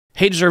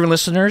Hey, deserving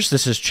listeners,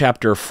 this is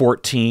chapter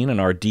 14 in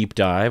our deep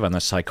dive on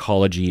the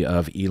psychology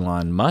of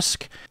Elon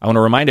Musk. I want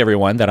to remind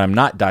everyone that I'm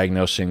not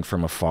diagnosing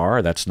from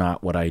afar. That's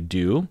not what I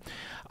do.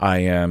 I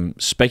am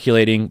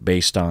speculating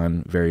based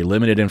on very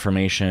limited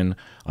information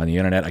on the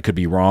internet. I could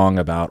be wrong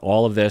about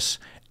all of this.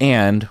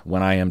 And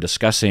when I am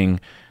discussing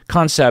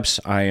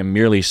concepts, I am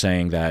merely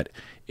saying that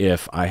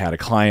if I had a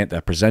client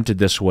that presented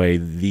this way,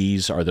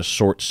 these are the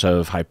sorts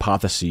of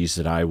hypotheses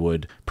that I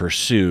would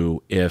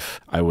pursue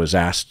if I was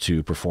asked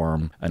to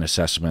perform an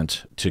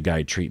assessment to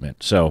guide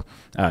treatment. So,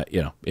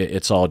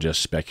 it's all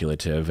just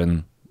speculative,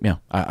 and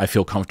I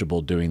feel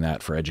comfortable doing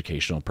that for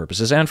educational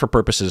purposes and for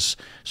purposes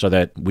so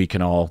that we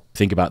can all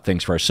think about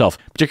things for ourselves,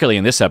 particularly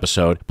in this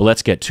episode. But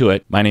let's get to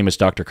it. My name is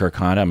Dr. Kirk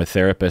Honda. I'm a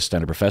therapist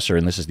and a professor,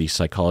 and this is the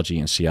Psychology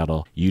in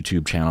Seattle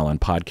YouTube channel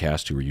and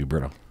podcast. Who are you,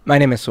 Humberto? My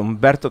name is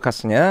Humberto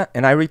Castañeda,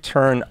 and I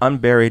return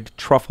unburied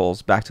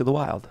truffles back to the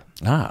wild.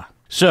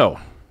 So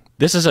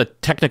this is a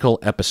technical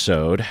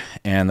episode,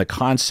 and the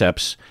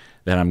concepts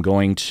that I'm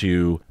going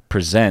to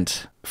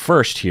present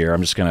first here,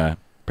 I'm just going to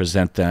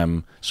present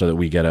them so that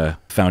we get a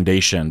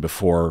foundation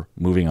before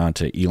moving on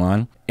to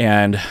Elon.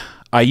 And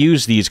I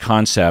use these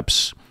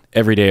concepts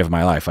every day of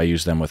my life. I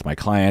use them with my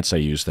clients. I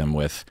use them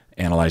with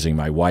analyzing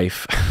my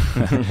wife.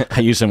 I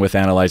use them with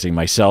analyzing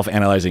myself,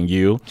 analyzing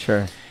you.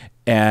 Sure.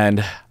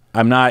 And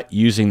I'm not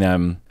using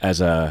them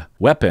as a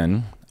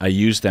weapon. I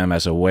use them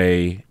as a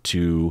way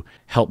to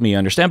help me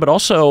understand, but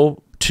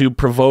also to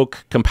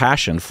provoke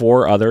compassion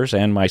for others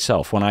and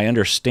myself. When I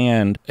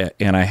understand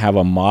and I have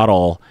a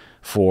model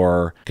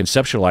for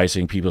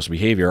conceptualizing people's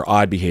behavior,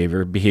 odd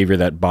behavior, behavior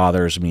that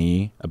bothers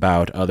me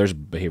about others,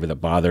 behavior that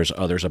bothers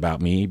others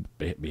about me,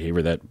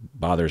 behavior that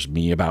bothers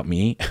me about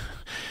me,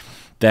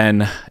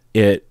 then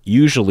it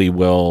usually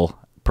will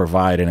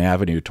provide an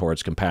avenue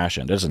towards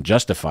compassion. It doesn't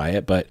justify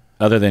it, but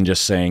other than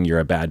just saying you're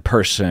a bad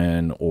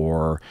person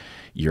or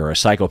you're a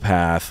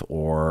psychopath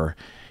or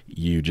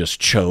you just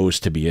chose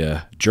to be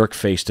a jerk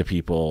face to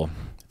people,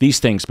 these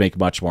things make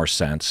much more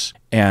sense.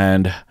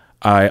 And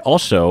I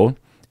also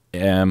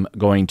am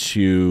going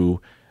to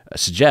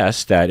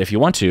suggest that if you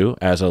want to,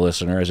 as a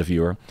listener, as a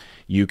viewer,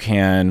 you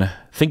can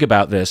think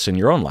about this in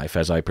your own life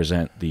as I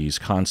present these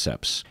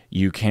concepts.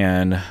 You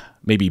can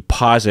maybe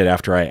pause it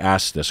after I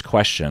ask this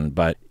question,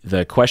 but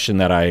the question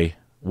that I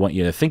want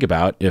you to think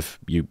about, if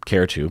you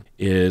care to,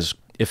 is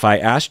if I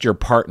asked your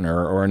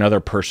partner or another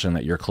person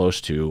that you're close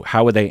to,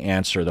 how would they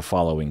answer the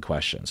following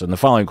questions? And the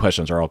following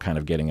questions are all kind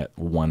of getting at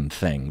one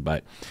thing,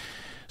 but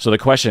so the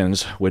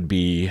questions would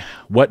be,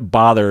 what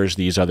bothers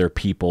these other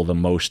people the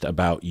most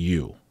about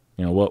you?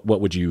 What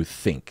would you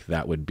think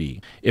that would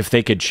be? If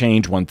they could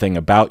change one thing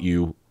about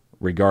you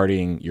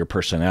regarding your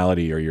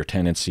personality or your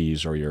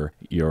tendencies or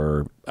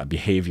your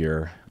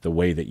behavior, the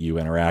way that you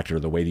interact or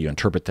the way that you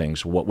interpret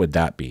things, what would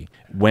that be?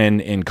 When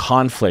in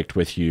conflict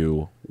with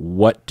you,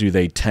 what do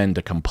they tend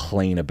to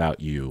complain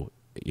about you,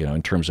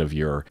 in terms of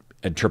your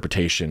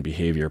interpretation,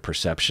 behavior,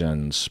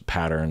 perceptions,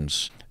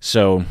 patterns?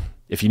 So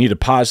if you need to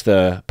pause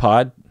the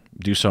pod,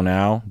 do so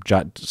now,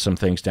 jot some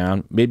things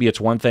down. Maybe it's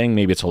one thing,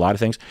 maybe it's a lot of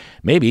things.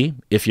 Maybe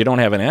if you don't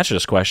have an answer to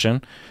this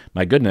question,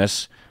 my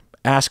goodness,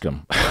 ask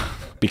them.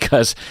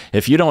 Because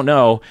if you don't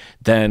know,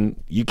 then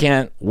you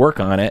can't work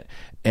on it,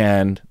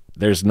 and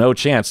there's no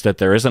chance that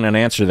there isn't an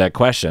answer to that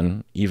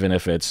question, even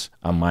if it's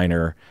a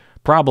minor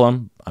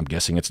problem. I'm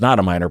guessing it's not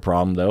a minor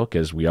problem, though,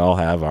 because we all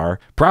have our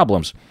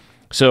problems.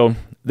 So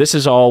this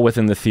is all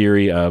within the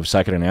theory of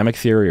psychodynamic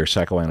theory or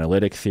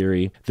psychoanalytic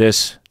theory.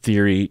 This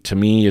theory, to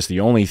me, is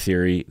the only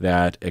theory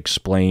that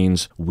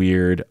explains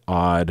weird,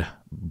 odd,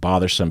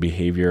 bothersome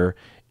behavior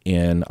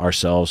in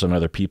ourselves and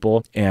other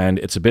people. And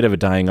it's a bit of a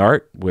dying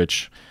art,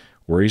 which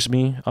worries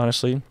me,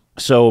 honestly.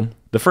 So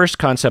the first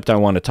concept I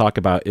want to talk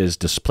about is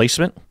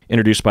displacement,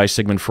 introduced by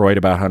Sigmund Freud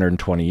about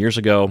 120 years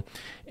ago,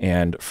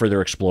 and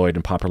further explored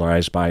and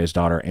popularized by his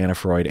daughter Anna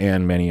Freud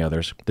and many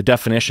others. The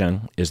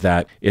definition is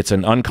that it's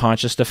an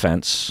unconscious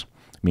defense,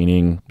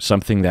 meaning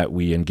something that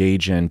we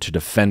engage in to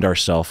defend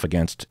ourselves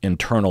against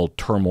internal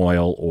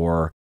turmoil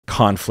or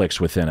conflicts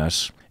within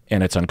us.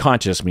 And it's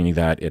unconscious, meaning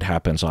that it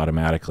happens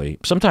automatically.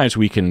 Sometimes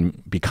we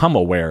can become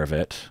aware of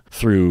it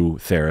through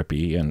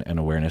therapy and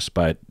awareness,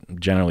 but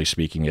generally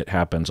speaking, it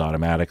happens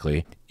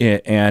automatically.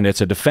 And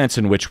it's a defense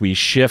in which we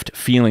shift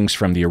feelings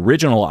from the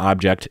original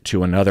object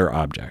to another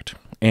object.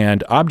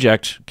 And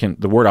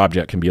the word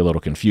object can be a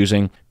little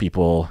confusing.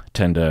 People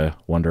tend to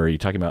wonder, are you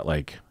talking about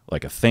like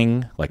a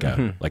thing, like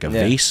a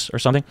vase or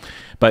something?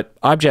 But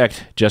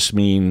object just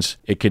means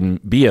it can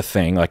be a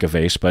thing like a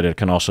vase, but it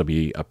can also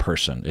be a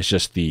person. It's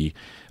just the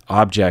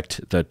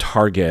object, the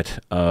target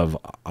of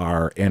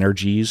our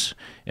energies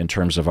in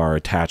terms of our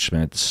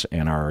attachments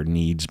and our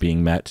needs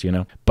being met,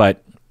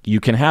 But you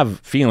can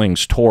have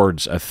feelings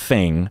towards a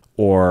thing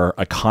or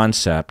a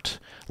concept,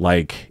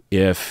 like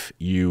if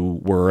you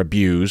were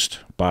abused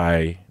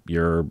by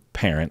your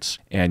parents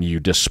and you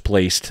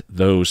displaced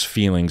those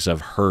feelings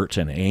of hurt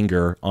and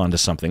anger onto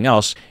something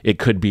else, it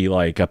could be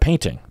like a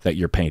painting that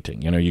you're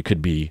painting. You know, you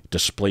could be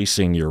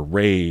displacing your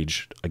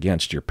rage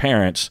against your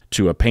parents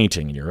to a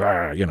painting, and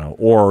you're, you know,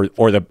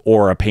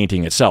 or a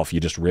painting itself. You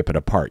just rip it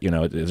apart. You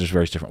know, there's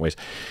various different ways.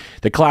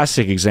 The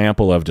classic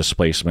example of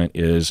displacement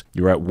is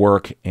you're at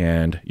work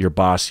and your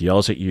boss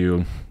yells at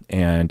you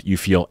and you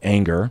feel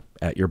anger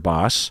at your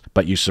boss,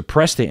 but you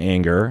suppress the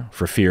anger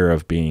for fear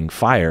of being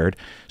fired.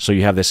 So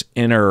you have this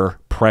inner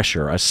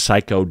pressure, a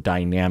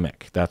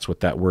psychodynamic. That's what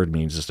that word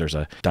means, is there's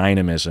a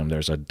dynamism,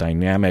 there's a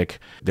dynamic,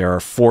 there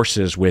are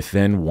forces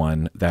within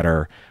one that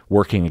are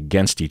working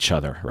against each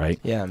other,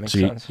 right? Yeah, it makes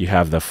sense. You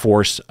have the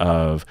force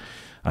of,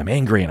 I'm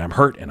angry and I'm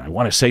hurt and I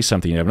want to say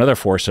something. You have another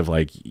force of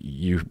like,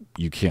 you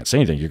can't say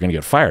anything, you're going to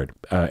get fired.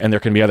 And there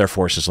can be other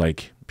forces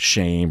like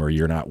shame or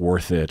you're not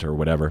worth it or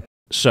whatever.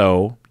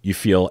 So you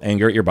feel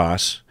anger at your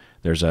boss.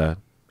 There's a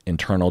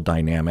internal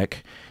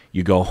dynamic.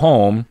 You go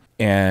home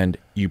and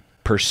you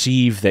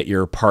perceive that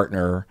your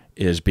partner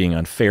is being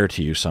unfair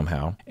to you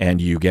somehow, and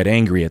you get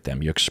angry at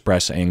them. You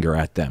express anger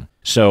at them.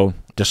 So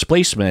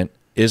displacement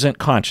isn't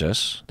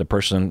conscious. The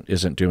person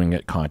isn't doing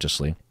it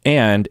consciously,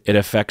 and it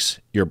affects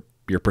your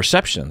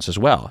perceptions as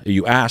well.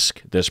 You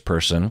ask this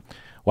person,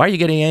 why are you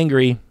getting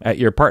angry at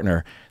your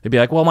partner? They'd be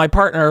like, well, my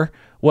partner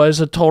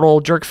was a total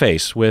jerk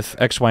face with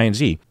X, Y, and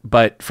Z.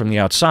 But from the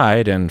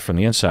outside and from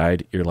the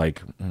inside, you're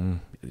like,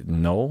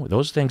 no,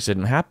 those things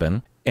didn't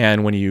happen.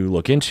 And when you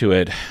look into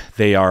it,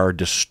 they are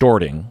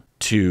distorting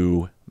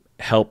to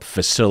help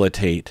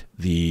facilitate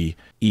the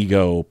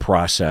ego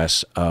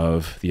process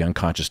of the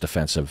unconscious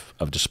defense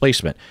of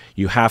displacement.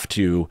 You have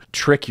to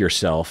trick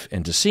yourself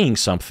into seeing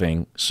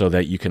something so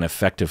that you can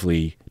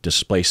effectively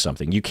displace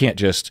something. You can't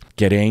just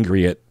get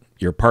angry at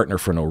your partner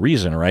for no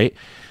reason, right?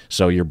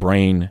 So your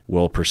brain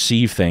will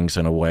perceive things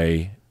in a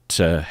way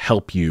to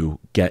help you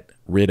get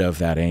rid of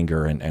that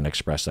anger and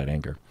express that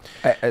anger.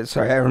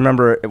 Sorry, I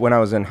remember when I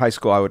was in high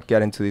school, I would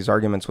get into these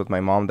arguments with my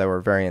mom that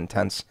were very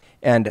intense.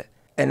 And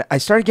I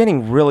started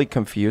getting really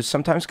confused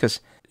sometimes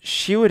because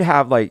she would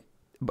have like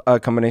a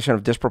combination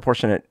of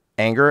disproportionate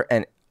anger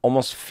and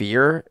almost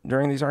fear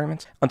during these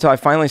arguments, until I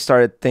finally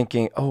started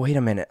thinking, oh, wait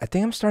a minute. I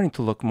think I'm starting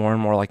to look more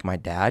and more like my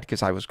dad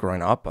because I was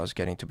growing up. I was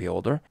getting to be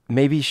older.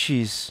 Maybe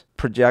she's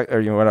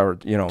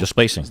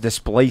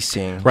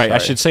displacing. Right. Sorry. I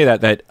should say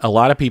that a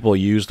lot of people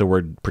use the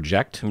word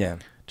project. Yeah.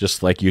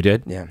 Just like you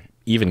did. Yeah.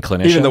 Even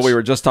clinicians. Even though we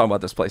were just talking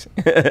about displacing.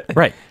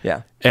 Right.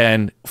 Yeah.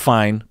 And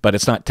fine, but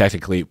it's not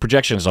technically,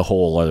 projection is a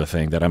whole other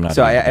thing that I'm not.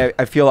 So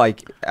I feel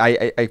like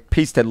I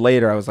pieced it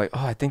later. I was like,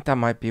 oh, I think that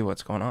might be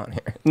what's going on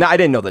here. No, I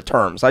didn't know the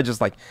terms. I just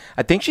like,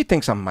 I think she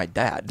thinks I'm my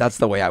dad. That's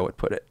the way I would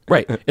put it.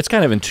 Right. It's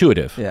kind of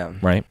intuitive. Yeah.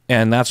 Right.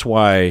 And that's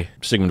why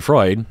Sigmund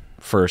Freud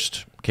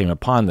first came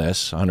upon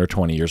this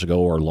 120 years ago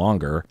or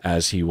longer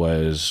as he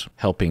was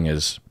helping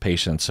his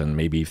patients and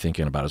maybe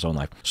thinking about his own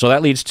life. So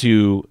that leads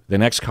to the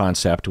next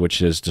concept,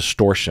 which is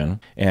distortion.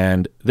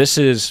 And this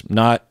is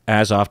not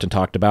as often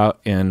talked about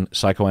in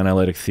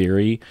psychoanalytic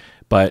theory,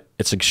 but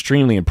it's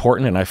extremely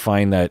important. And I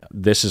find that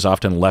this is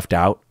often left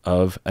out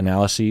of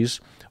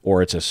analyses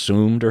or it's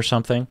assumed or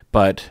something.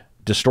 But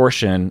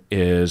distortion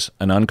is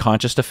an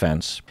unconscious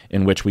defense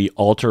in which we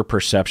alter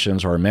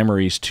perceptions or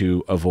memories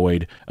to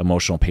avoid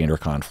emotional pain or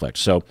conflict.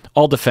 So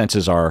all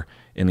defenses are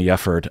in the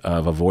effort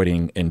of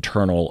avoiding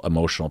internal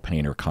emotional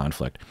pain or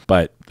conflict.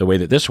 But the way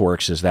that this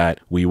works is that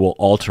we will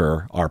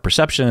alter our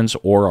perceptions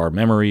or our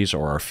memories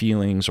or our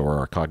feelings or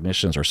our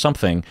cognitions or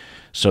something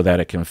so that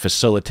it can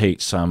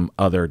facilitate some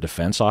other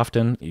defense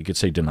often. You could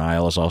say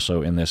denial is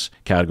also in this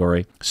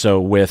category.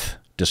 So with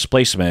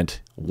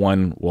displacement,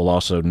 one will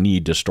also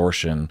need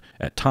distortion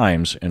at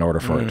times in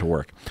order for it to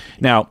work.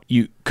 Now,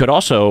 you could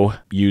also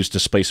use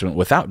displacement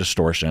without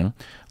distortion,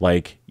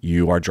 like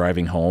you are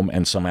driving home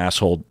and some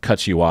asshole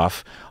cuts you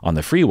off on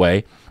the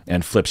freeway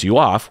and flips you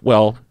off.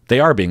 Well, they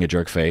are being a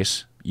jerk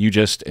face. You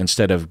just,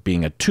 instead of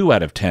being a 2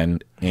 out of 10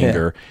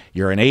 anger,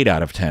 you're an 8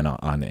 out of 10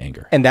 on the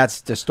anger. And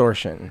that's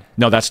distortion.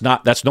 No, that's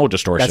not. That's no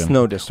distortion. That's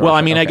no distortion. Well,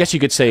 I mean, okay. I guess you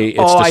could say it's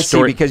I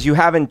see, because you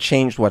haven't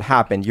changed what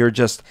happened. You're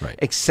just,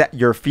 right.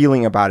 Your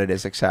feeling about it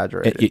is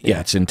exaggerated. Yeah,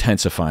 it's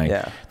intensifying.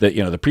 Yeah.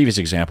 The previous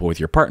example with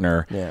your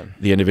partner,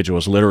 the individual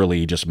is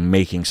literally just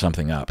making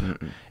something up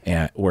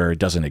where it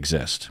doesn't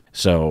exist.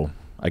 So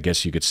I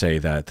guess you could say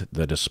that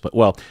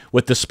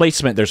with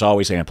displacement, there's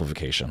always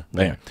amplification.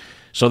 Yeah.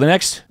 So the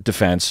next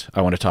defense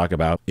I want to talk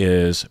about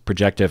is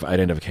projective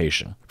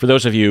identification. For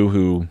those of you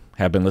who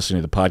have been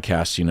listening to the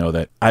podcast, you know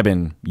that I've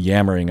been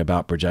yammering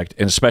about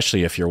and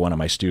especially if you're one of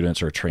my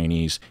students or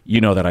trainees, you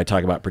know that I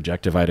talk about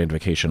projective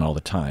identification all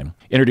the time.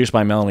 Introduced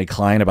by Melanie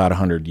Klein about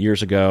 100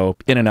 years ago.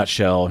 In a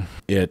nutshell,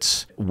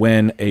 it's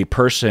when a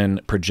person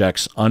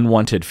projects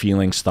unwanted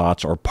feelings,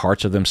 thoughts, or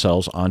parts of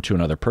themselves onto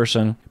another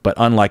person. But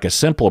unlike a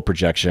simple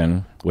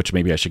projection, which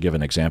maybe I should give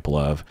an example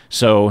of.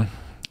 So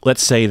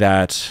let's say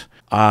that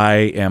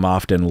I am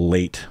often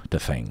late to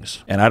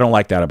things, and I don't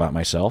like that about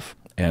myself.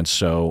 And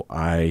so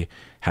I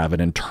have an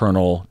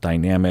internal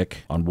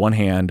dynamic. On one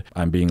hand,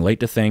 I'm being late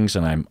to things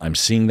and I'm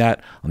seeing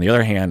that. On the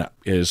other hand,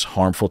 is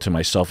harmful to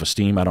my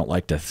self-esteem. I don't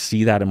like to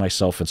see that in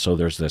myself. And so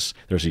there's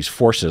these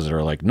forces that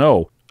are like,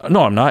 no,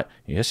 I'm not.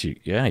 Yes, you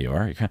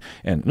are. You can.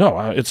 And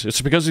no,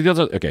 it's because of the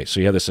other. Okay, so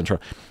you have this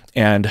internal,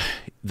 and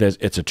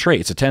it's a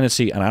trait, it's a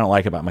tendency, and I don't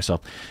like it about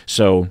myself.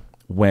 So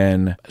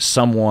when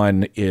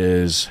someone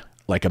is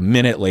like a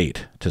minute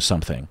late to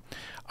something,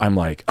 I'm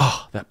like,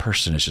 oh, that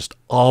person is just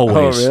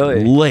always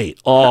late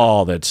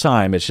all the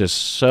time. It's just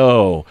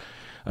so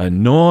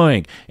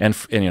annoying. And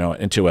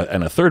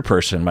a third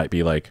person might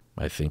be like,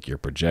 I think you're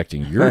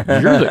projecting. You're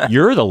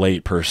the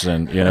late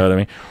person. You know what I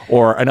mean?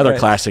 Or another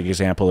classic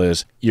example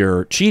is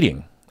you're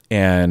cheating,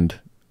 and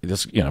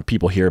this,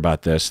 people hear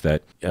about this,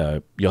 that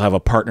you'll have a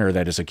partner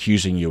that is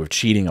accusing you of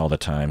cheating all the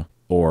time,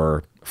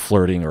 or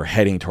flirting or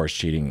heading towards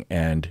cheating,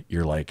 and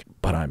you're like,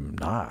 but I'm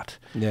not.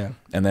 Yeah.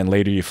 And then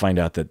later you find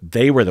out that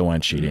they were the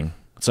one cheating.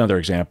 It's another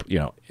example,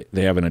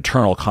 they have an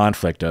internal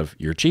conflict of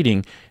you're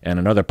cheating, and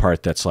another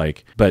part that's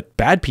like, but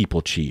bad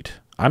people cheat.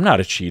 I'm not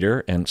a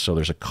cheater. And so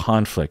there's a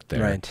conflict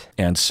there. Right.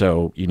 And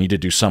so you need to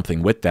do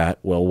something with that.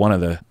 Well, one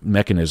of the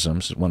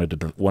mechanisms, one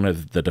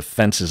of the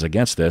defenses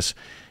against this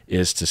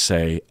is to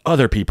say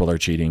other people are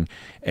cheating,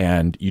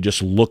 and you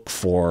just look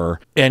for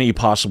any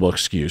possible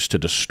excuse to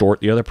distort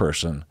the other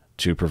person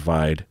to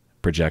provide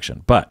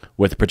projection. But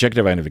with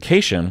projective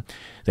identification,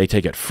 they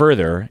take it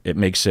further. It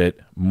makes it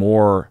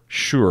more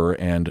sure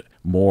and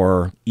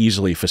more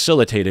easily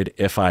facilitated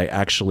if I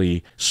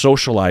actually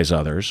socialize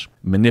others,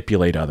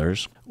 manipulate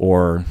others,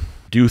 or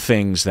do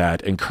things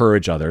that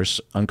encourage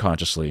others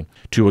unconsciously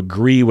to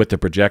agree with the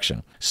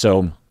projection.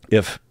 So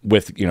if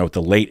with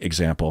the late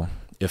example,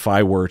 if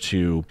I were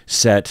to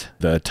set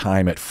the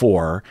time at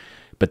 4,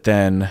 but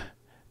then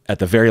at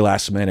the very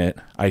last minute,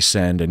 I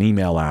send an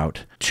email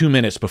out 2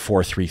 minutes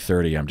before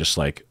 3:30. I'm just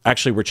like,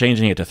 actually, we're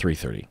changing it to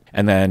 3:30.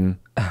 And then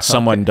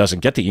someone doesn't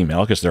get the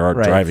email because they're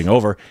driving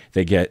over.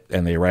 They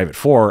arrive at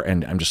 4,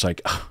 and I'm just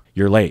like, oh,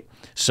 you're late.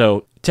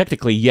 So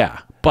technically,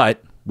 yeah,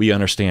 but we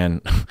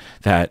understand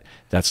that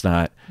that's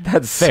not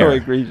fair. So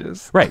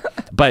egregious. Right.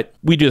 But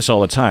we do this all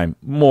the time.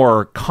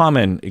 More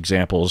common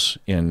examples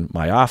in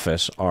my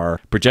office are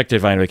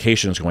projective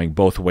identifications going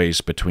both ways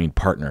between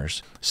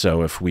partners.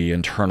 So if we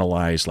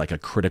internalize like a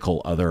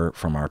critical other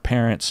from our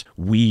parents,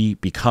 we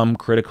become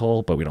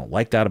critical, but we don't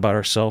like that about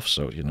ourselves.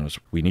 So,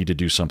 we need to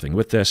do something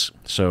with this.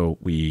 So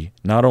we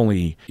not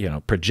only,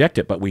 project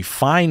it, but we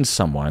find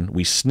someone,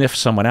 we sniff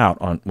someone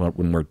out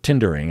when we're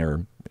Tindering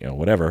or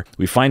whatever,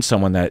 we find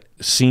someone that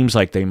seems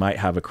like they might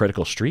have a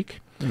critical streak,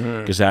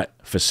 because that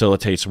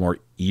facilitates more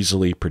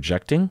easily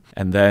projecting.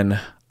 And then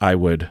I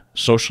would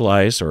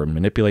socialize or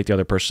manipulate the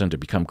other person to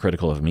become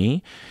critical of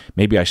me.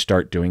 Maybe I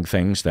start doing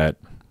things that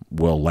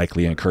will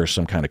likely incur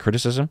some kind of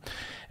criticism.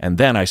 And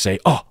then I say,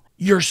 oh,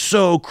 you're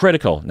so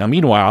critical. Now,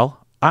 meanwhile,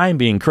 I'm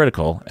being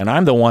critical, and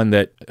I'm the one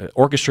that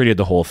orchestrated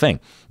the whole thing.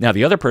 Now,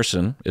 the other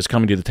person is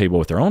coming to the table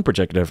with their own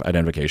projective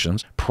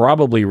identifications,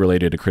 probably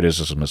related to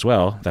criticism as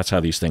well. That's how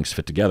these things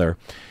fit together.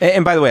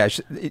 And by the way,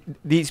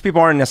 these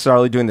people aren't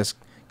necessarily doing this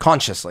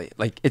consciously.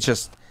 Like, it's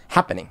just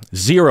happening.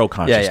 Zero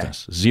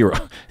consciousness. Yeah.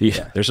 Zero.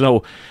 Yeah.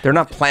 They're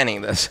not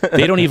planning this.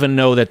 They don't even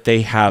know that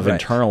they have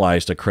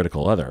internalized a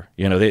critical other.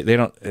 They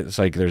don't. It's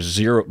like there's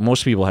zero.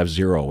 Most people have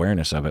zero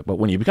awareness of it. But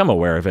when you become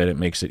aware of it, it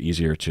makes it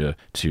easier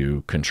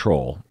to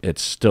control.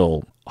 It's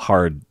still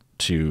hard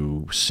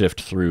to sift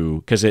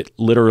through because it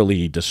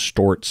literally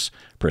distorts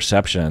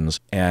perceptions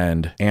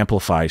and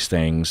amplifies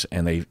things,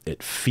 and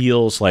it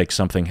feels like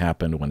something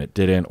happened when it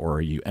didn't,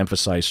 or you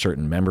emphasize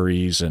certain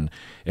memories and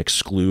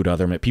exclude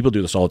other. People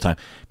do this all the time.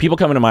 People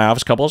come into my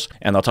office, couples,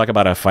 and they'll talk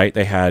about a fight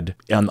they had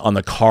on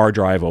the car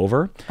drive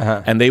over,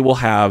 and they will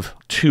have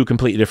two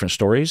completely different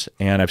stories.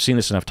 And I've seen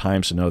this enough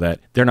times to know that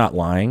they're not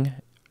lying,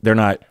 they're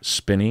not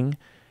spinning.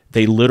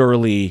 They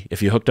literally,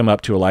 if you hooked them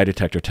up to a lie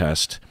detector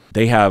test,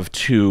 they have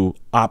two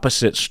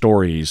opposite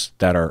stories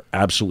that are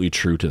absolutely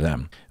true to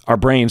them. Our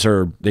brains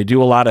they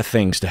do a lot of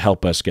things to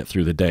help us get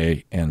through the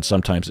day, and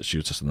sometimes it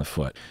shoots us in the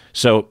foot.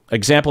 So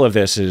example of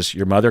this is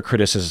your mother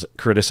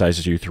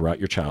criticizes you throughout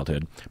your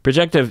childhood.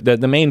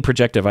 The main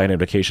projective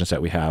identifications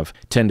that we have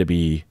tend to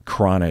be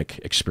chronic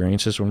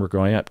experiences when we're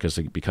growing up because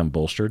they become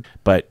bolstered.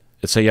 But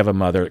let's say you have a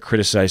mother that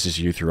criticizes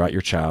you throughout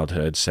your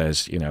childhood,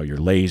 says, you're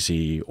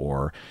lazy,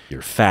 or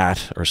you're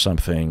fat or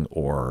something,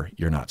 or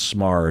you're not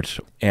smart,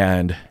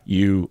 and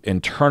you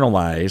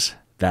internalize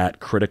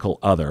that critical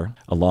other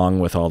along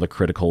with all the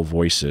critical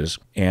voices,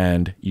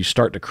 and you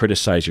start to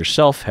criticize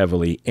yourself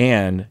heavily,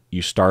 and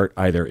you start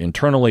either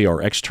internally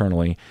or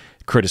externally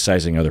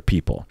criticizing other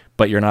people,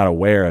 but you're not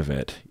aware of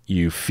it.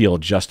 You feel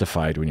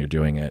justified when you're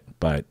doing it,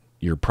 but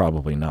you're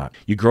probably not.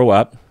 You grow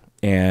up,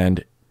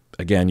 and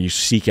again, you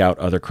seek out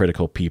other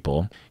critical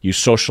people. You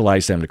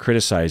socialize them to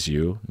criticize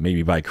you,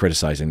 maybe by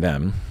criticizing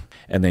them.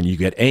 And then you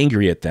get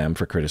angry at them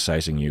for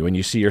criticizing you, and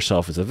you see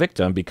yourself as a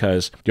victim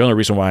because the only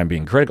reason why I'm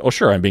being critical, oh,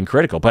 sure, I'm being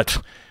critical,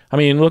 but I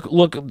mean,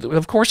 look,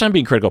 of course I'm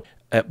being critical.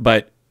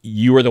 But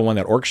you are the one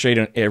that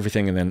orchestrated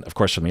everything. And then, of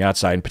course, from the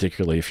outside, and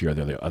particularly if you're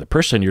the other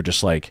person, you're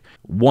just like,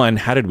 one,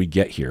 how did we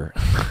get here?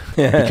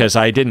 Because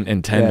I didn't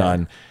intend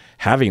on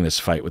having this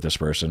fight with this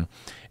person.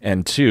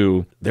 And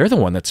two, they're the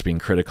one that's being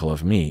critical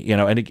of me,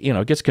 and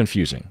it gets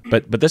confusing.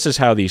 But this is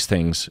how these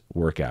things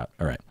work out.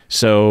 All right.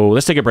 So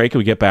let's take a break. When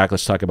we get back,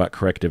 let's talk about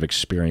corrective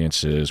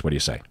experiences. What do you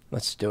say?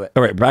 Let's do it.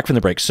 All right, back from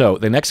the break. So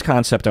the next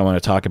concept I want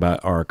to talk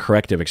about are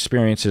corrective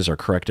experiences or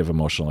corrective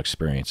emotional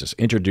experiences.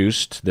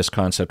 This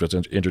concept was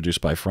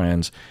introduced by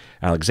friends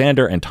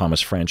Alexander and Thomas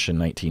French in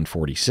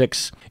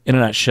 1946. In a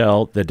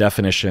nutshell, the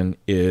definition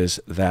is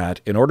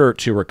that in order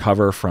to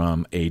recover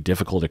from a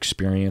difficult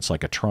experience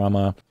like a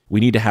trauma, we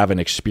need to have an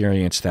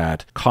experience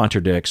that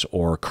contradicts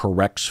or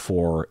corrects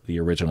for the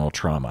original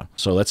trauma.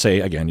 So let's say,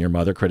 again, your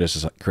mother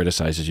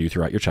criticizes you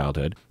throughout your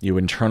childhood. You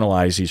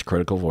internalize these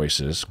critical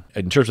voices.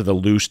 In terms of the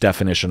loose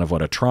definition of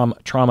what a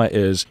trauma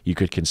is, you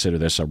could consider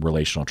this a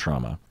relational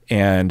trauma.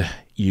 And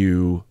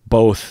you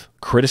both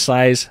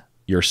criticize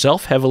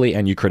yourself heavily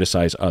and you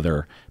criticize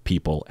other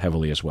people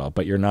heavily as well.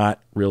 But you're not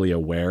really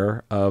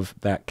aware of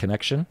that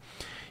connection.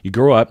 You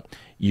grow up,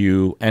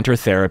 you enter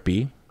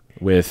therapy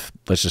with,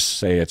 let's just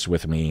say it's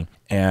with me,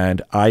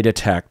 and I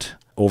detect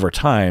over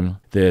time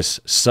this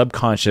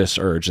subconscious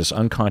urge, this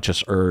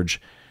unconscious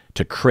urge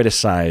to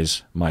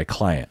criticize my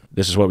client.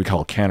 This is what we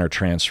call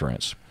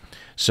countertransference.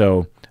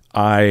 So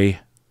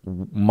I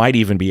might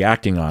even be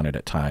acting on it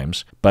at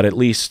times, but at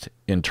least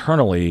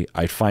internally,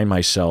 I find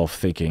myself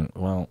thinking,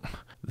 well,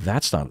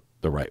 that's not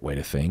the right way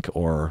to think,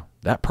 or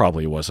that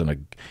probably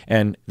wasn't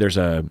and there's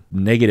a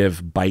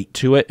negative bite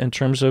to it in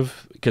terms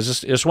of,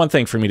 because it's one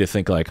thing for me to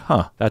think like,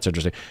 that's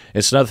interesting.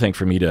 It's another thing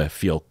for me to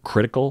feel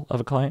critical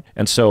of a client.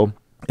 And so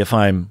if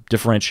I'm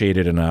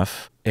differentiated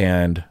enough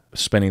and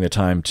spending the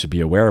time to be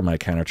aware of my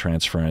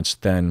countertransference,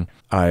 then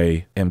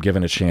I am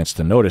given a chance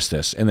to notice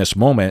this. In this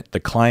moment, the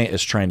client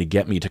is trying to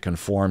get me to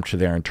conform to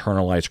their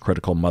internalized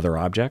critical mother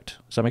object.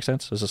 Does that make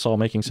sense? Is this all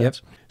making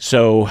sense? Yep.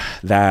 So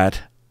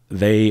that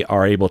they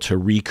are able to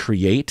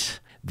recreate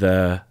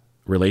the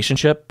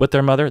relationship with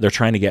their mother. They're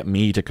trying to get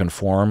me to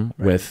conform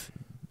with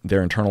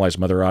their internalized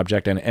mother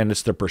object, and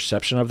it's the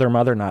perception of their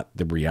mother, not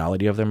the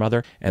reality of their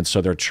mother. And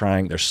so they're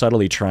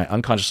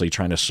unconsciously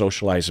trying to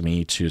socialize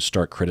me to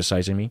start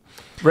criticizing me.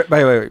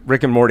 By the way,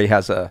 Rick and Morty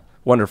has a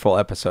wonderful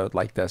episode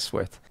like this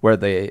where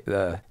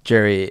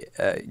Jerry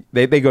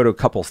they go to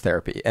couples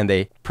therapy and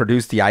they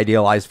produce the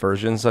idealized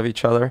versions of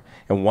each other,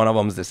 and one of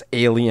them's this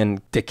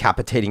alien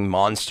decapitating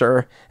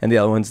monster and the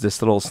other one's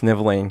this little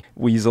sniveling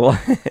weasel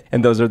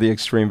and those are the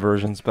extreme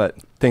versions, but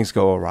things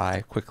go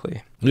awry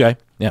quickly. Okay.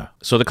 Yeah.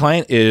 So the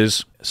client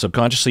is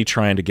subconsciously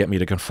trying to get me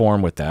to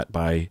conform with that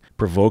by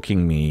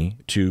provoking me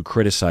to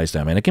criticize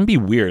them. And it can be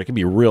weird. It can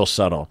be real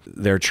subtle.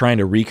 They're trying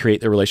to recreate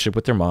their relationship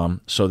with their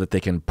mom so that they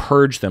can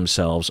purge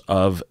themselves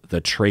of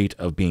the trait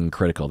of being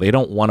critical. They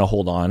don't want to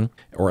hold on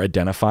or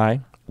identify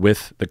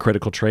with the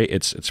critical trait.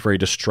 It's very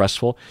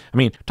distressful. I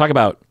mean, talk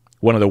about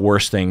one of the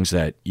worst things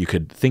that you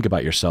could think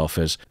about yourself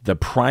is the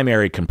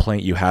primary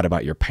complaint you had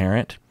about your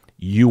parent.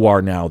 You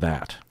are now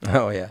that.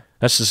 Oh, yeah.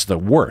 That's just the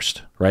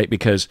worst, right?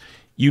 Because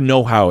you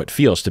know how it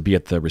feels to be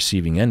at the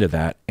receiving end of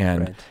that,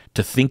 and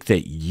to think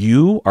that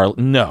you are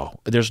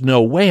there's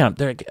no way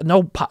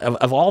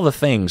of all the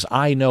things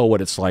I know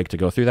what it's like to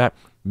go through that.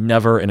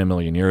 Never in a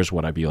million years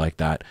would I be like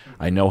that.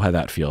 I know how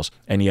that feels,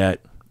 and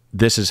yet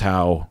this is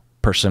how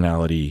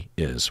personality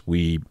is.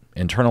 We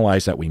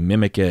internalize that, we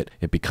mimic it.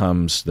 It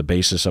becomes the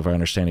basis of our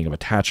understanding of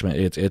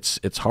attachment.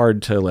 It's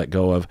hard to let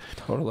go of.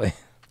 Totally.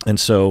 And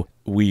so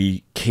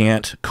we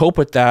can't cope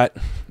with that,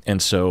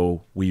 and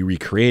so we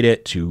recreate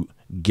it to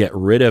get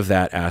rid of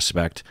that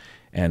aspect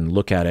and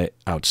look at it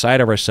outside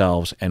of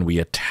ourselves, and we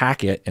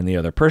attack it in the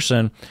other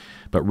person,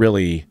 but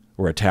really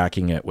we're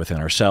attacking it within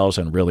ourselves,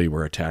 and really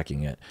we're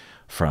attacking it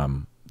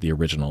from the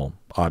original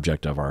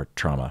object of our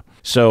trauma.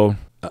 So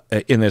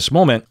in this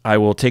moment, I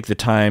will take the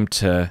time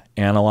to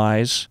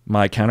analyze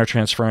my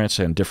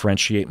countertransference and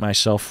differentiate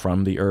myself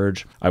from the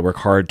urge. I work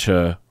hard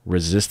to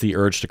resist the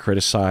urge to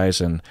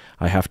criticize, and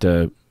I have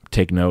to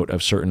take note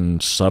of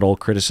certain subtle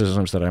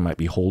criticisms that I might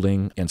be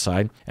holding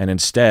inside. And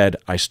instead,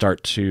 I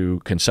start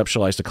to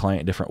conceptualize the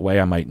client a different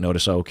way. I might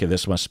notice, okay,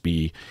 this must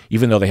be,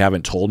 even though they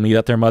haven't told me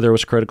that their mother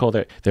was critical,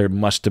 there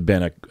must have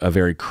been a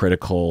very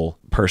critical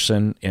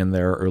person in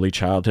their early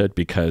childhood,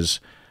 because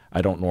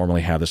I don't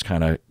normally have this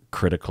kind of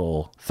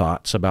critical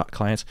thoughts about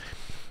clients.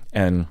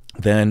 And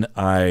then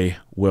I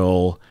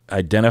will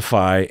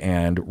identify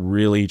and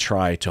really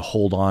try to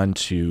hold on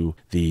to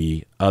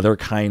the other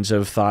kinds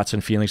of thoughts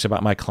and feelings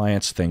about my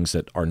clients, things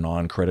that are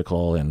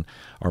non-critical and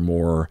are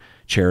more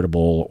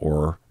charitable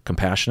or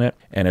compassionate.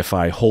 And if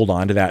I hold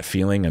on to that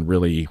feeling and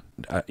really,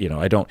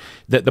 I don't,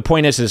 the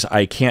point is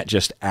I can't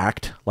just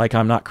act like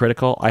I'm not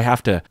critical. I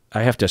have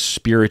to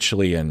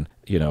spiritually and,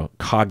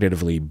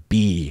 cognitively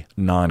be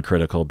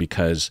non-critical,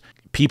 because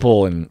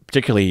people, and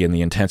particularly in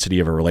the intensity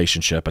of a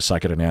relationship, a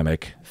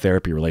psychodynamic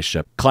therapy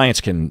relationship,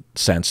 clients can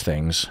sense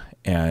things,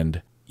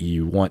 and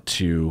you want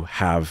to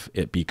have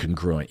it be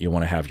congruent. You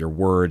want to have your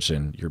words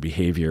and your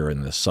behavior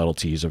and the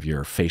subtleties of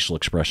your facial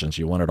expressions.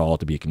 You want it all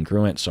to be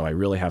congruent. So I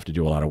really have to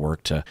do a lot of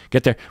work to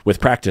get there. With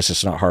practice,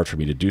 it's not hard for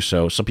me to do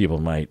so. Some people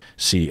might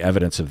see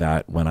evidence of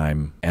that when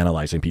I'm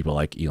analyzing people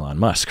like Elon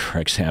Musk, for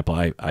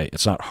example.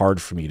 It's not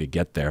hard for me to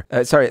get there.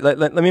 Sorry,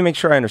 let me make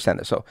sure I understand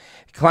this. So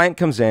client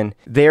comes in,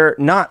 they're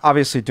not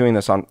obviously doing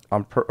this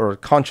or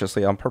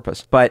consciously on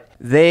purpose, but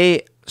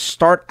they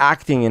start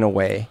acting in a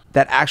way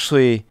that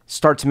actually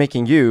starts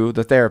making you,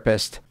 the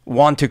therapist,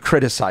 want to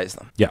criticize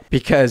them. Yeah.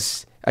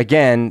 Because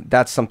again,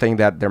 that's something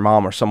that their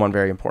mom or someone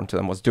very important to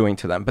them was doing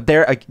to them. But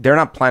they're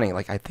not planning,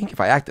 like, I think if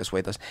I act this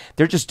way,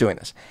 they're just doing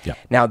this. Yeah.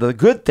 Now, the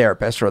good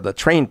therapist or the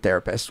trained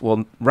therapist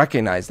will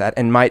recognize that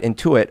and might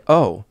intuit,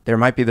 oh, there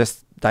might be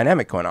this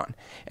dynamic going on.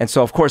 And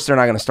so, of course, they're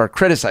not going to start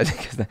criticizing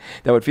because that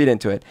would feed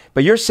into it.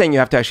 But you're saying you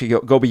have to actually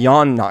go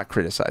beyond not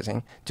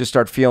criticizing to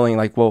start feeling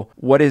like, well,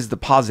 what is the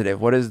positive?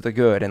 What is the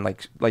good? And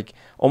like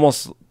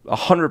almost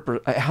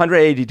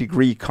 180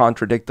 degree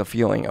contradict the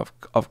feeling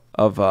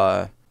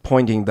of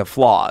pointing the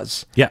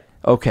flaws. Yeah.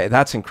 Okay,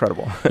 that's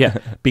incredible. Yeah,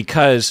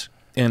 because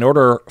in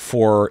order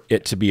for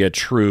it to be a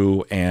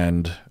true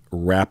and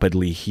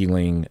rapidly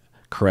healing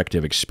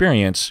corrective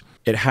experience,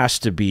 it has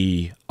to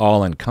be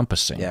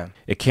all-encompassing. Yeah.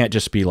 It can't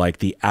just be like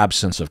the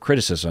absence of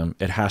criticism.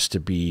 It has to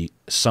be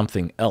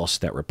something else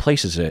that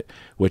replaces it,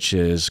 which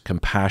is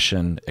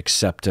compassion,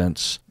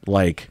 acceptance,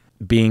 like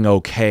being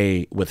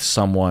okay with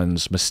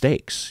someone's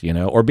mistakes,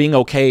 or being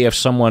okay if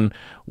someone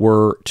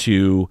were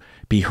to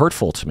be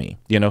hurtful to me.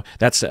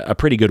 That's a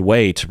pretty good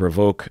way to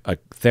provoke a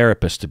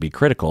therapist to be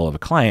critical of a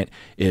client,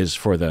 is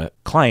for the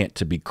client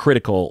to be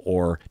critical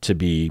or to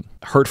be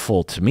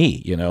hurtful to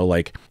me.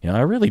 I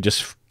really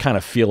just kind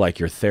of feel like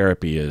your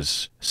therapy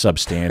is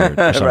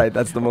substandard. Or Right.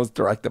 That's the most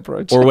direct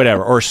approach. Or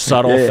whatever, or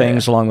subtle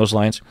things along those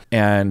lines.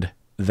 And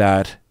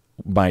that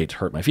might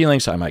hurt my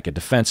feelings. I might get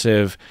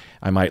defensive.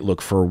 I might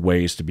look for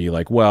ways to be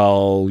like,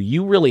 well,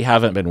 you really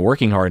haven't been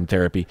working hard in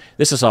therapy.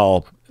 This is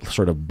all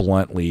sort of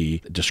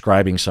bluntly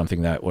describing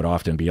something that would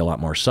often be a lot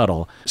more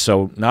subtle.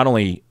 So not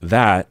only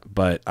that,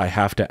 but I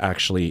have to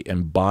actually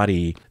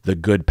embody the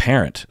good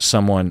parent,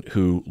 someone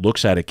who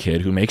looks at a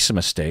kid who makes a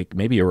mistake,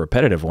 maybe a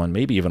repetitive one,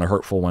 maybe even a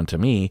hurtful one to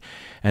me,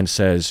 and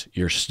says,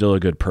 you're still a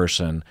good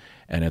person,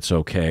 and it's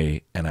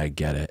okay, and I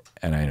get it,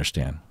 and I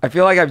understand. I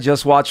feel like I've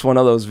just watched one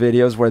of those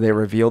videos where they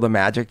reveal the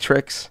magic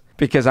tricks,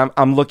 because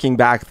I'm looking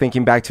back,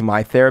 thinking back to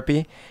my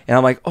therapy, and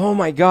I'm like, oh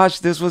my gosh,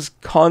 this was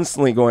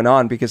constantly going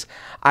on, because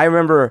I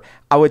remember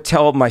I would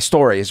tell my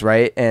stories,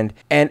 right? And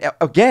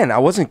again, I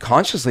wasn't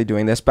consciously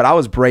doing this, but I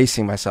was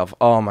bracing myself.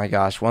 Oh my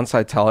gosh, once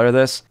I tell her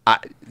this,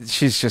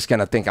 she's just going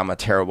to think I'm a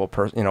terrible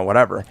person,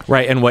 whatever.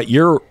 Right, and what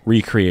you're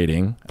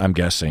recreating, I'm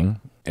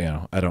guessing,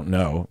 I don't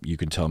know, you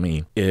can tell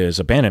me, is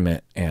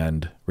abandonment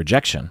and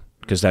rejection,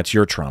 because that's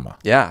your trauma.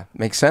 Yeah,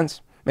 makes sense.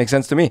 Makes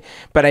sense to me.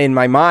 But in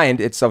my mind,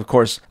 it's of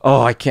course,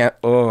 I can't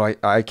believe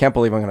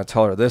I'm going to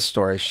tell her this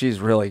story. She's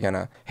really going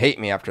to hate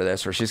me after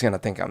this, or she's going to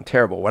think I'm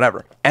terrible,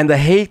 whatever. And the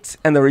hate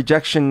and the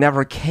rejection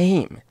never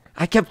came.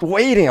 I kept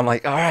waiting. I'm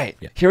like, all right,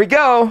 Here we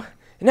go.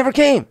 It never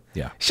came.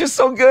 Yeah. She's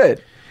so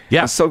good.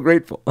 Yeah. I'm so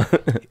grateful.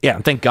 Yeah.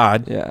 And thank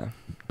God. Yeah.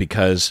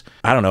 Because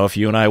I don't know if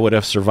you and I would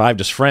have survived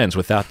as friends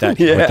without that.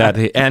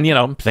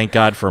 And, thank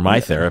God for my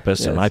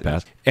therapist in my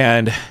past.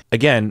 And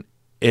again,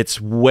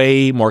 it's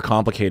way more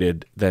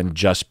complicated than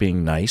just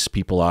being nice.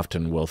 People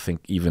often will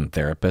think, even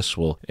therapists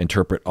will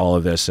interpret all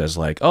of this as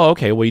like, oh,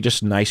 okay, well, you're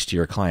just nice to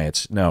your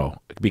clients. No,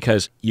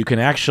 because you can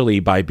actually,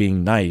 by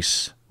being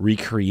nice,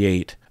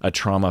 recreate a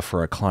trauma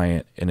for a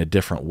client in a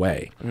different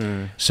way.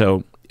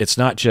 So it's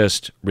not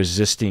just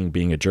resisting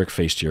being a jerk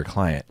face to your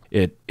client.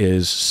 It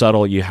is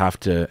subtle. You have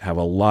to have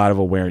a lot of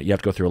awareness. You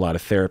have to go through a lot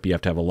of therapy. You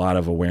have to have a lot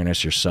of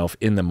awareness yourself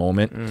in the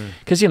moment.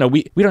 Because,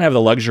 we don't have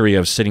the luxury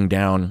of sitting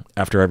down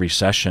after every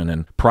session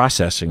and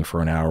processing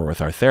for an hour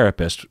with our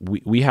therapist.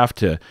 We have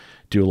to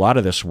do a lot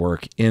of this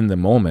work in the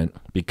moment,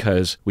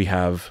 because we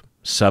have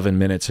 7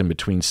 minutes in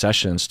between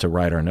sessions to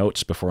write our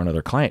notes before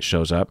another client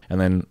shows up. And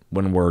then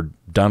when we're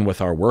done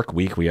with our work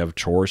week, we have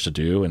chores to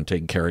do and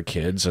taking care of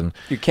kids. And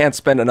you can't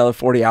spend another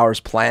 40 hours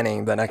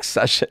planning the next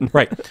session.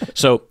 Right.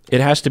 So it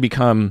has to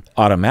become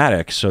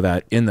automatic, so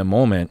that in the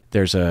moment,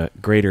 there's a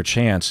greater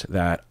chance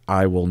that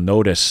I will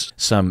notice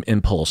some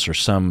impulse or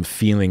some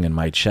feeling in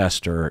my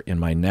chest or in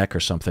my neck or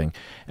something.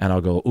 And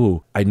I'll go,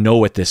 ooh, I know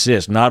what this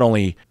is. Not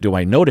only do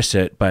I notice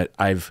it, but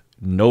I've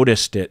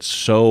noticed it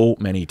so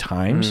many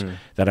times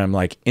that I'm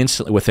like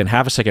instantly, within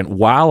half a second,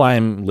 while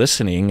I'm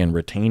listening and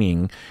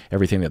retaining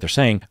everything that they're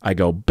saying, I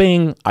go,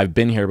 bing, I've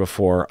been here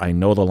before. I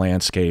know the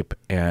landscape,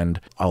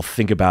 and I'll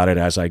think about it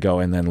as I go.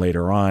 And then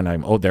later on,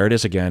 there it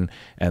is again.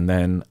 And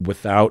then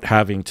without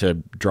having to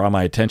draw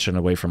my attention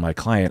away from my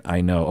client,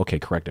 I know, okay,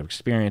 corrective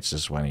experience,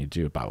 this is what I need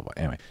to do, blah, blah, blah.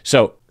 Anyway,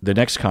 so the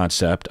next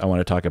concept I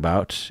want to talk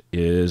about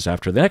is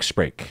after the next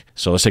break.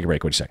 So let's take a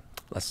break. What do you say?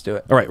 Let's do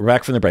it. All right, we're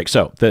back from the break.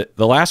 So the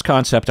last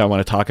concept I want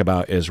to talk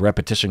about is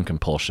repetition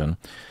compulsion.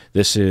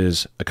 This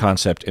is a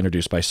concept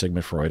introduced by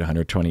Sigmund Freud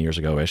 120 years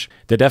ago-ish.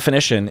 The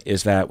definition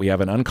is that we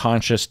have an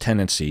unconscious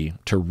tendency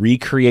to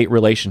recreate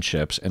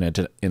relationships in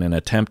an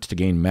attempt to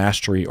gain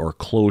mastery or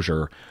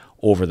closure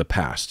over the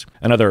past.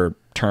 Another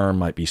term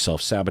might be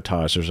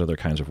self-sabotage. There's other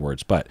kinds of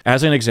words. But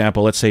as an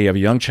example, let's say you have a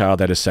young child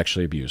that is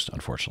sexually abused,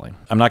 unfortunately.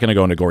 I'm not going to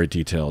go into gory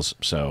details,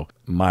 so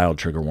mild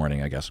trigger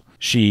warning, I guess.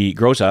 She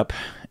grows up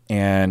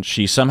and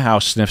she somehow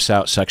sniffs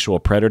out sexual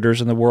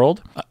predators in the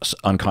world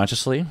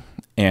unconsciously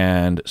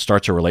and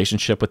starts a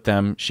relationship with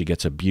them. She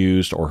gets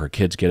abused, or her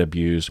kids get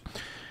abused.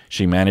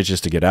 She manages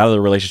to get out of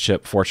the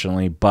relationship,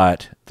 fortunately,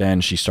 but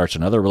then she starts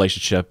another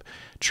relationship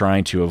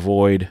trying to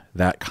avoid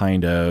that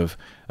kind of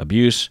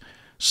abuse.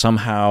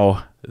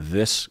 Somehow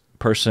this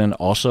person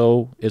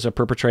also is a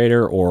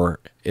perpetrator or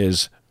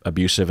is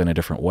abusive in a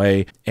different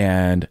way,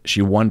 and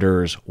she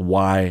wonders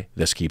why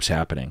this keeps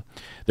happening.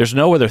 There's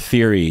no other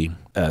theory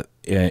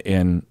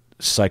in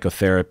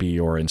psychotherapy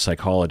or in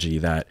psychology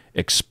that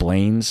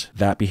explains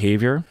that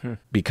behavior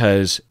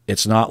because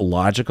it's not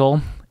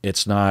logical.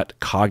 It's not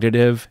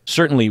cognitive.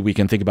 Certainly, we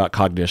can think about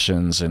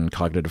cognitions and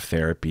cognitive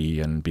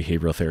therapy and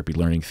behavioral therapy,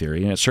 learning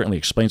theory, and it certainly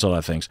explains a lot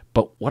of things.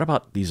 But what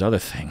about these other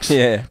things?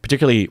 Yeah.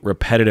 Particularly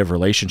repetitive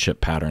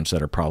relationship patterns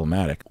that are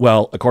problematic.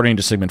 Well, according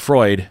to Sigmund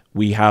Freud,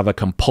 we have a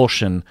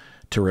compulsion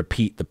to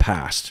repeat the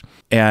past.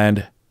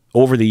 And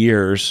over the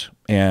years,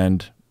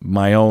 and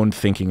my own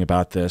thinking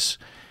about this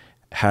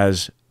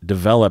has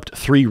developed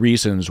 3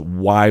 reasons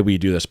why we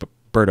do this. But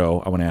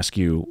Berto, I want to ask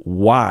you,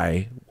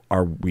 why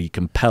are we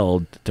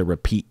compelled to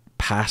repeat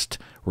past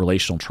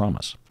relational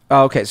traumas?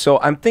 Okay, so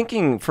I'm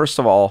thinking, first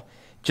of all,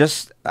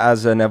 just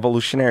as an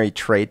evolutionary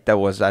trait that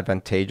was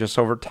advantageous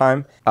over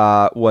time,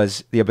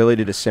 was the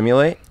ability to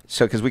simulate.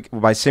 So, because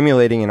by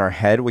simulating in our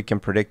head, we can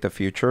predict the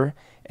future.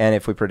 And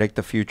if we predict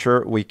the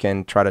future, we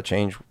can try to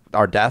change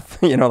our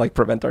death, like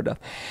prevent our death.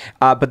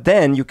 But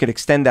then you could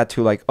extend that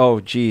to like, oh,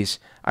 geez,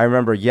 I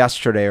remember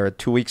yesterday or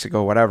 2 weeks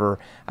ago, whatever,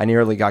 I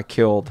nearly got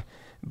killed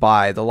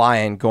by the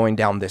lion going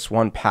down this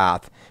one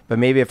path. But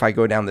maybe if I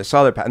go down this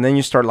other path, and then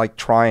you start like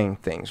trying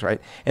things, right?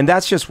 And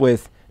that's just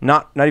with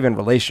not even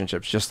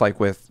relationships, just like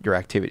with your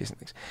activities and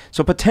things.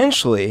 So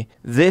potentially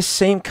this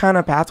same kind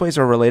of pathways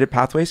or related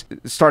pathways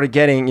started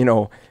getting,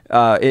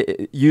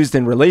 used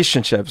in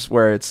relationships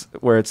where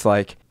it's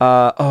like,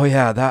 oh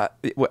yeah, that,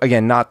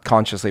 again, not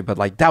consciously, but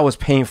like that was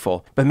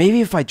painful. But maybe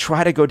if I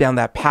try to go down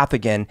that path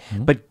again,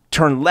 but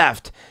turn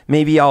left,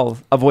 maybe I'll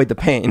avoid the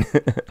pain.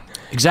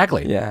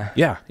 Exactly.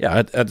 Yeah.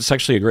 That's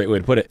actually a great way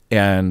to put it.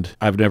 And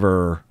I've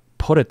never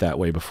put it that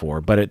way before,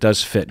 but it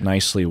does fit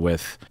nicely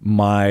with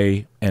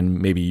my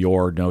and maybe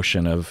your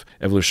notion of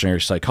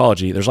evolutionary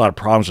psychology. There's a lot of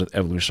problems with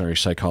evolutionary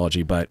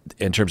psychology, but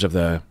in terms of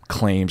the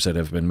claims that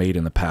have been made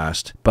in the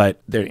past,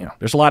 but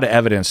there's a lot of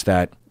evidence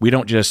that we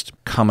don't just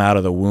come out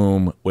of the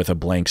womb with a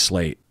blank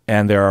slate.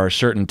 And there are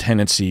certain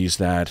tendencies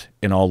that,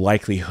 in all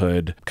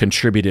likelihood,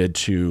 contributed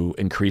to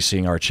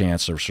increasing our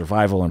chance of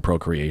survival and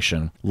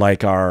procreation,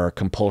 like our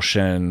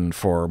compulsion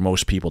for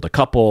most people to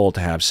couple, to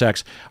have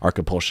sex, our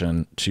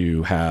compulsion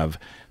to have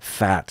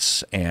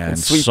fats and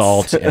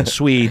salt and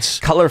sweets.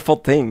 Colorful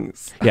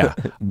things. Yeah.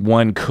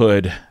 One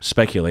could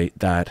speculate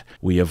that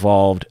we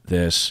evolved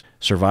this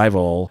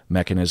survival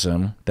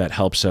mechanism that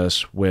helps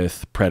us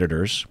with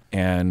predators.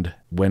 And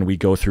when we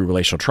go through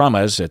relational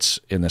traumas, it's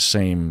in the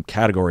same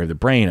category of the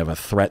brain of a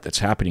threat that's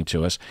happening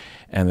to us.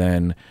 And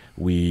then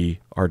we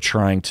are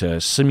trying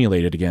to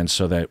simulate it again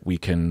so that we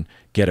can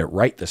get it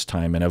right this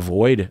time and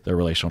avoid the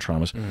relational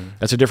traumas.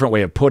 That's a different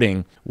way of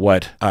putting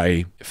what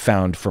I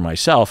found for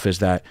myself, is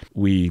that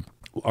we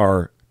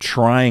are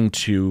trying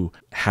to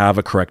have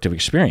a corrective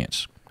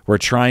experience. We're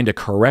trying to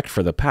correct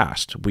for the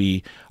past.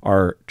 We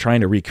are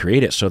trying to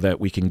recreate it so that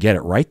we can get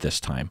it right this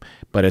time,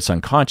 but it's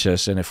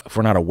unconscious. And if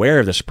we're not aware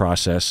of this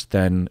process,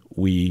 then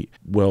we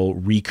will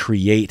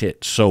recreate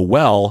it so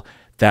well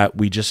that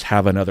we just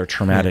have another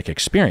traumatic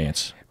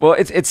experience. Well,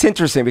 it's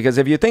interesting because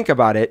if you think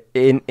about it,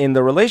 in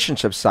the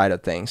relationship side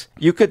of things,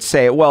 you could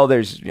say, well,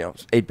 there's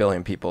 8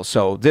 billion people,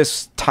 so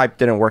this type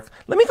didn't work.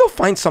 Let me go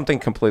find something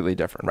completely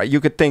different, right?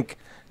 You could think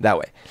that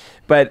way.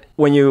 But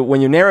when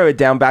you narrow it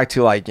down back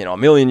to like, a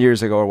million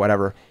years ago or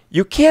whatever,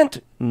 you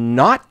can't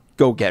not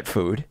go get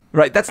food,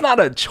 right? That's not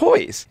a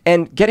choice.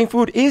 And getting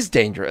food is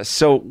dangerous.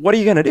 So what are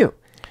you going to do?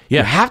 Yeah.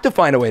 You have to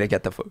find a way to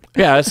get the food.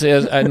 Yeah, I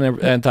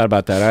hadn't thought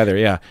about that either.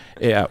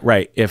 Yeah,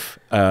 right. If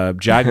a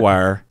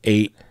jaguar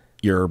ate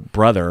your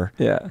brother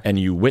and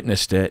you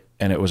witnessed it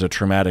and it was a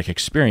traumatic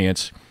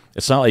experience,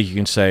 it's not like you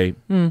can say,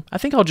 I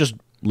think I'll just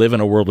live in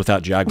a world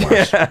without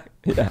jaguars.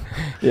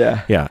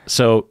 Yeah.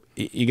 So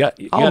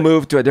I'll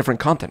move to a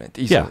different continent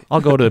easily. Yeah, I'll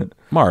go to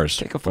Mars.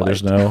 Take a flight.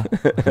 There's no.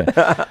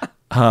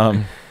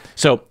 Okay.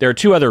 So there are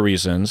 2 other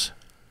reasons.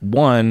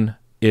 One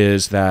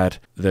is that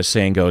the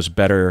saying goes,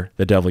 better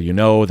the devil you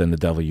know than the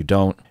devil you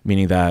don't,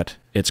 meaning that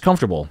it's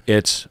comfortable,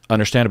 it's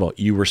understandable.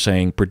 You were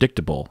saying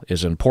predictable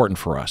is important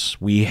for us.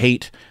 We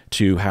hate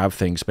to have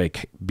things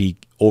be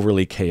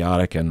overly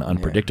chaotic and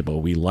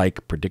unpredictable. We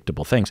like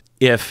predictable things.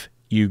 If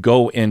you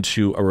go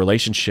into a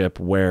relationship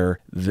where,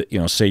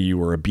 say you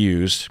were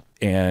abused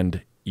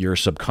and your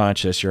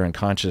subconscious, your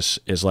unconscious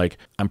is like,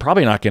 I'm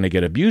probably not going to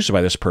get abused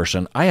by this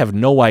person. I have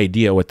no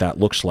idea what that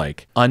looks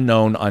like.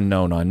 Unknown,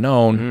 unknown,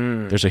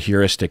 unknown. There's a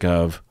heuristic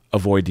of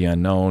avoid the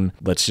unknown.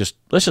 Let's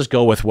just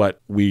go with what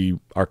we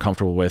are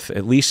comfortable with.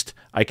 At least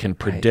I can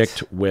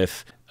predict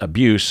with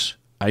abuse.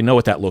 I know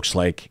what that looks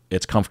like.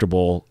 It's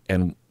comfortable,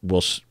 and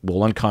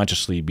we'll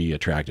unconsciously be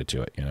attracted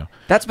to it.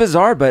 That's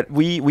bizarre, but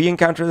we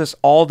encounter this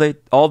all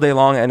day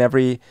long in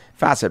every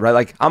facet, right?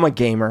 Like, I'm a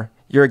gamer.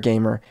 You're a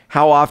gamer.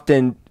 How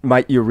often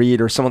might you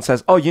read or someone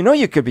says, "Oh,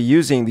 you could be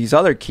using these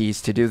other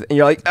keys to do," and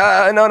you're like,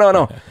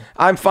 "No.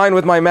 I'm fine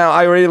with my mouse.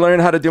 I already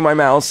learned how to do my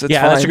mouse. It's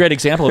fine." That's a great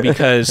example,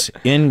 because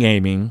in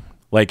gaming,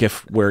 like,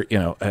 if we're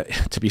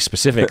to be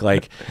specific,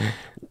 like.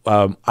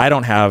 I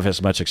don't have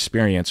as much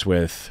experience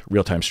with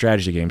real-time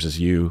strategy games as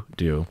you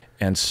do.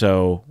 And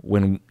so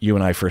when you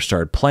and I first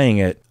started playing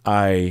it,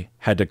 I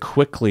had to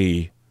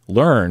quickly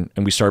learn,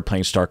 and we started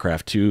playing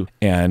StarCraft 2,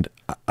 and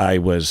I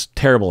was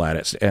terrible at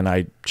it. And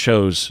I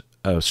chose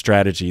a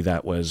strategy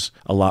that was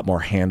a lot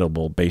more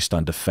handleable based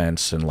on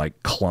defense and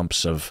like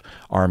clumps of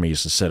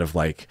armies instead of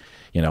like,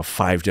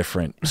 5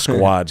 different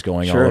squads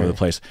going all over the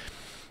place.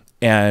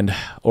 And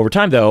over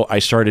time, though, I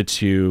started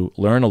to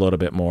learn a little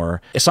bit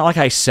more. It's not like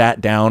I sat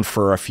down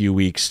for a few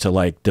weeks to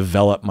like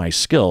develop my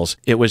skills.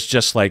 It was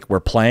just like, we're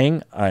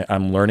playing,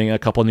 I'm learning a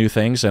couple new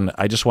things, and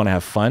I just want to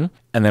have fun.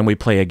 And then we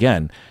play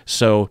again.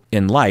 So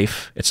in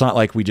life, it's not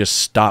like we just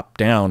stop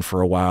down for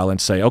a while and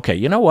say, okay,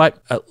 you know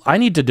what? I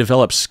need to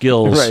develop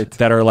skills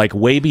that are like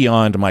way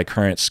beyond my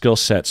current skill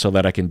set so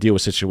that I can deal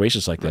with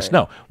situations like this.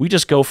 No, we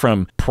just go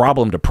from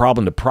problem to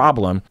problem to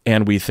problem,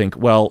 and we think,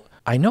 well,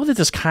 I know that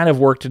this kind of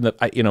worked in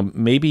the,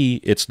 maybe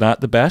it's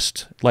not the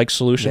best like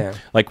solution. Yeah.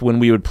 Like when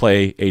we would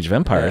play Age of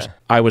Empires,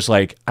 I was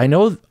like, I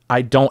know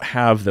I don't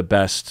have the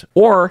best,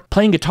 or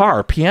playing guitar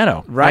or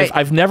piano. Right.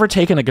 I've never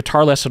taken a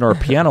guitar lesson or a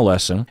piano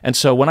lesson. And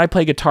so when I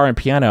play guitar and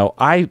piano,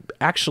 I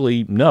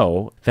actually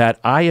know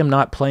that I am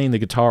not playing the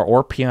guitar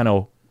or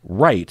piano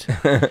right.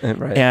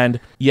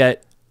 And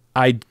yet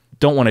I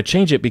don't want to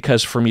change it,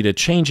 because for me to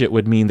change it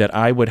would mean that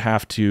I would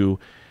have to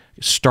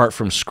start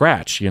from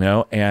scratch,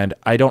 and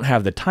I don't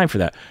have the time for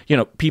that.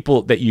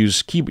 People that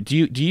use keyboard, do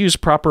you use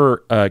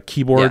proper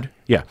keyboard?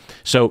 Yeah.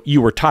 So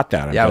you were taught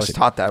that. I was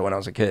taught that when I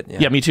was a kid.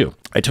 Yeah, me too.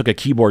 I took a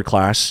keyboard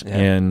class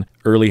in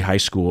early high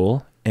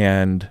school,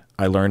 and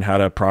I learned how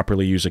to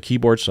properly use a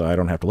keyboard so I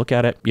don't have to look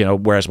at it.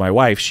 Whereas my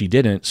wife, she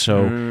didn't,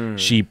 so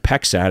she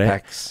pecks at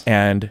it.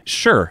 And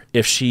sure,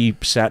 if she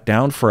sat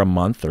down for a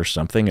month or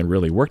something and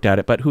really worked at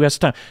it, but who has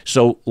time?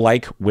 So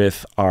like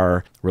with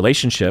our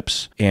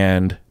relationships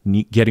and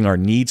getting our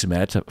needs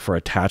met for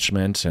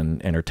attachment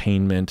and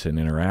entertainment and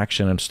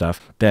interaction and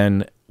stuff,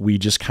 then we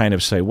just kind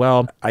of say,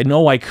 well, I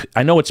know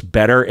it's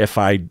better if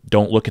I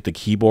don't look at the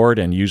keyboard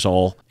and use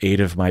all 8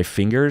 of my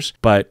fingers,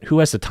 but who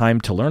has the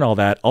time to learn all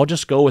that? I'll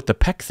just go with the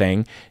peck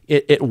thing.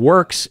 It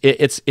works.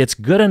 It's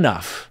good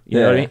enough.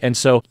 You know what I mean? And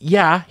so,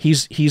 yeah,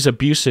 he's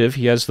abusive.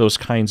 He has those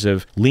kinds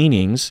of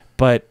leanings,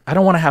 but I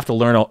don't want to have to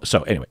learn all.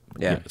 So anyway,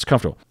 it's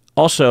comfortable.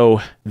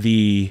 Also,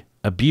 the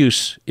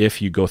abuse, if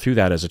you go through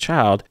that as a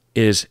child,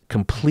 is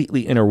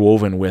completely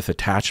interwoven with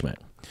attachment.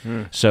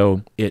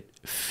 So it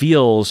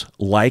feels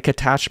like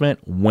attachment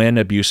when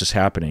abuse is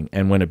happening.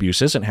 And when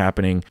abuse isn't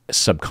happening,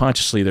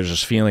 subconsciously there's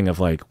this feeling of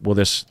like, well,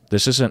 this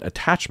isn't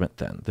attachment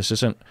then. This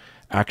isn't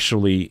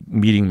actually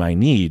meeting my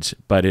needs,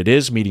 but it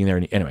is meeting their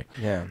needs. Anyway,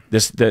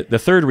 the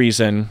third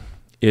reason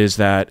is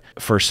that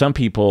for some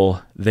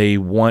people, they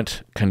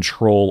want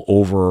control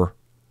over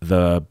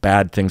the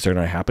bad things that are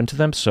going to happen to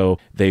them. So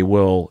they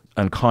will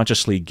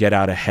unconsciously get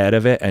out ahead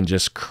of it and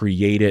just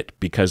create it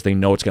because they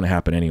know it's going to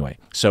happen anyway.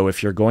 So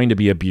if you're going to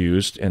be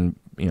abused, and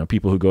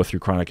people who go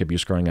through chronic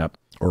abuse growing up,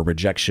 or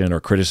rejection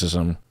or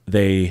criticism,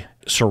 they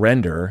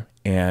surrender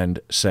and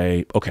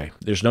say, okay,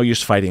 there's no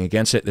use fighting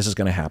against it. This is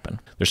going to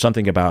happen. There's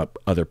something about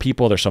other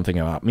people. There's something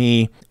about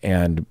me.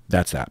 And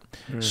that's that.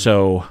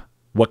 So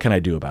what can I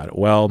do about it?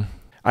 Well,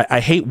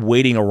 I hate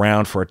waiting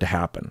around for it to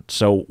happen.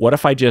 So what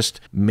if I just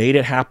made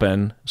it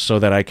happen so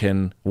that I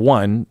can,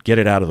 1, get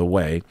it out of the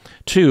way.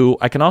 2,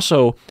 I can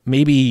also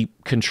maybe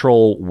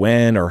control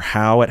when or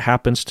how it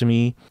happens to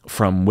me,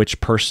 from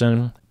which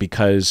person,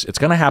 because it's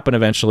going to happen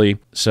eventually.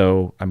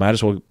 So I might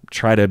as well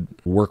try to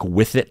work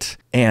with it.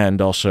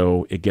 And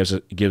also it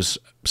gives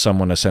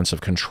someone a sense of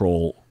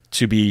control.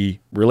 To be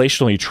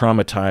relationally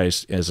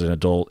traumatized as an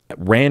adult,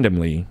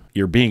 randomly,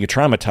 you're being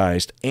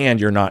traumatized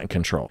and you're not in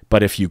control.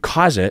 But if you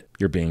cause it,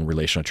 you're being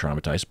relationally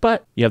traumatized.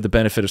 But you have the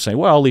benefit of saying,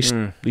 well, at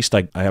least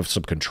I have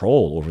some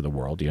control over the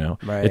world,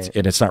 Right.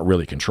 It's not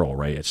really control,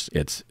 right?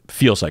 It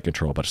feels like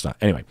control, but it's not.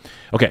 Anyway,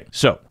 okay,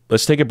 so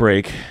let's take a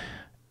break.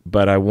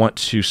 But I want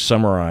to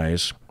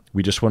summarize.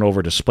 We just went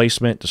over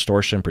displacement,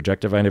 distortion,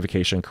 projective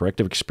identification,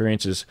 corrective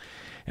experiences,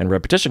 and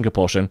repetition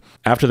compulsion.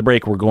 After the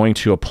break, we're going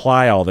to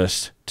apply all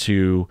this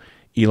to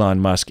Elon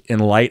Musk in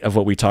light of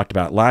what we talked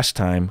about last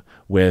time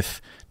with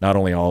not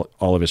only all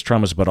of his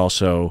traumas, but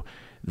also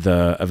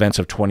the events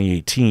of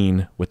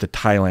 2018 with the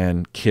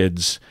Thailand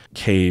kids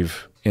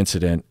cave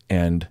incident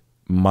and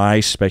my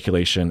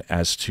speculation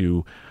as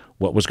to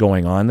what was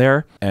going on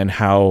there and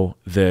how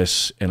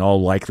this, in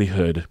all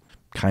likelihood,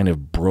 kind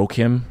of broke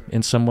him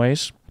in some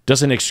ways.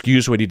 Doesn't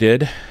excuse what he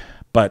did,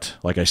 but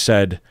like I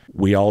said,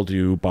 we all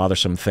do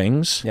bothersome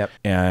things. Yep.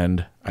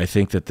 And I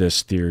think that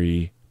this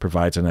theory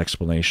provides an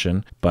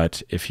explanation.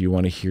 But if you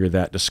want to hear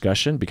that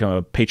discussion, become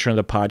a patron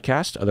of the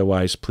podcast.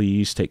 Otherwise,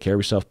 please take care of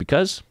yourself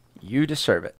because you deserve it.